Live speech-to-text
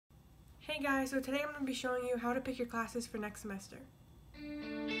Hey guys, so today I'm going to be showing you how to pick your classes for next semester.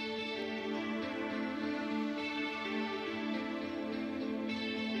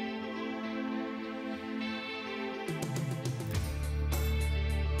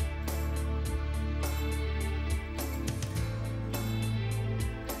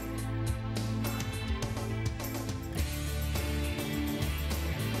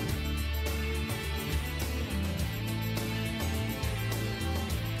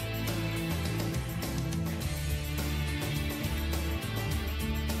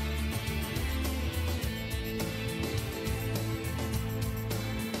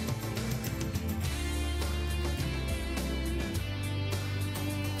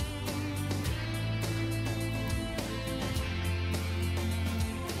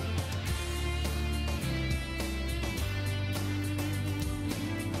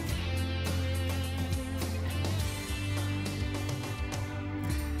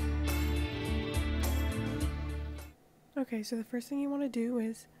 Okay, so the first thing you want to do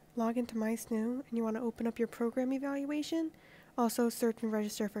is log into MySNU and you want to open up your program evaluation, also search and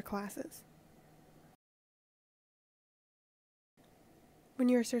register for classes. When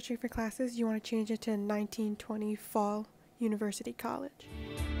you're searching for classes, you want to change it to 1920 Fall University College.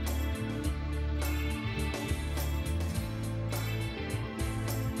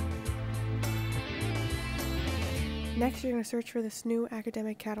 Next, you're going to search for the SNU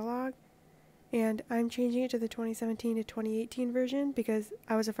academic catalog, and I'm changing it to the 2017 to 2018 version because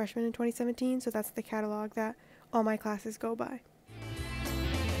I was a freshman in 2017, so that's the catalog that all my classes go by.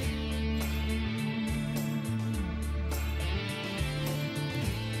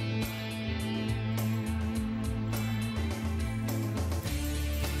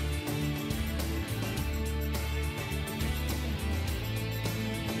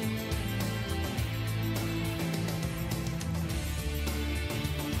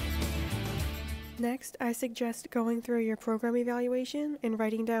 Next, I suggest going through your program evaluation and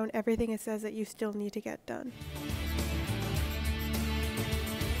writing down everything it says that you still need to get done.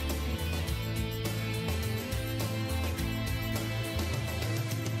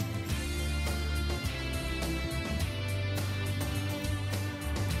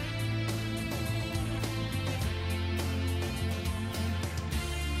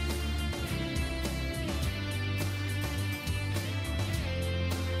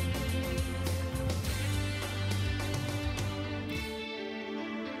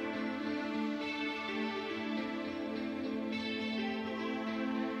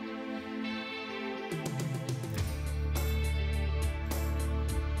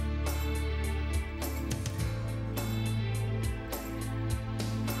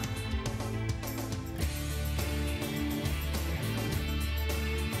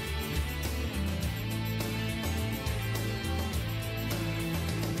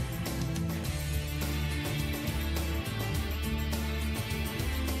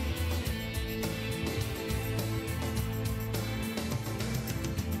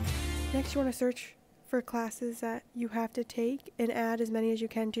 Next, you want to search for classes that you have to take and add as many as you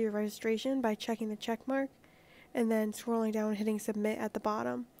can to your registration by checking the check mark and then scrolling down and hitting submit at the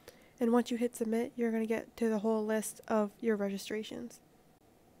bottom. And once you hit submit, you're going to get to the whole list of your registrations.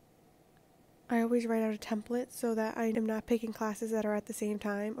 I always write out a template so that I am not picking classes that are at the same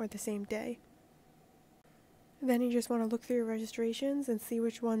time or the same day. Then you just want to look through your registrations and see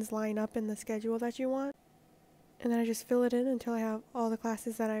which ones line up in the schedule that you want. And then I just fill it in until I have all the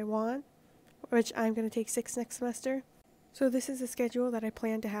classes that I want, which I'm going to take 6 next semester. So this is the schedule that I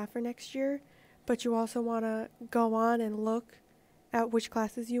plan to have for next year, but you also want to go on and look at which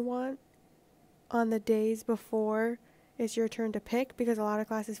classes you want on the days before it's your turn to pick, because a lot of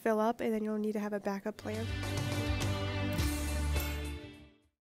classes fill up and then you'll need to have a backup plan.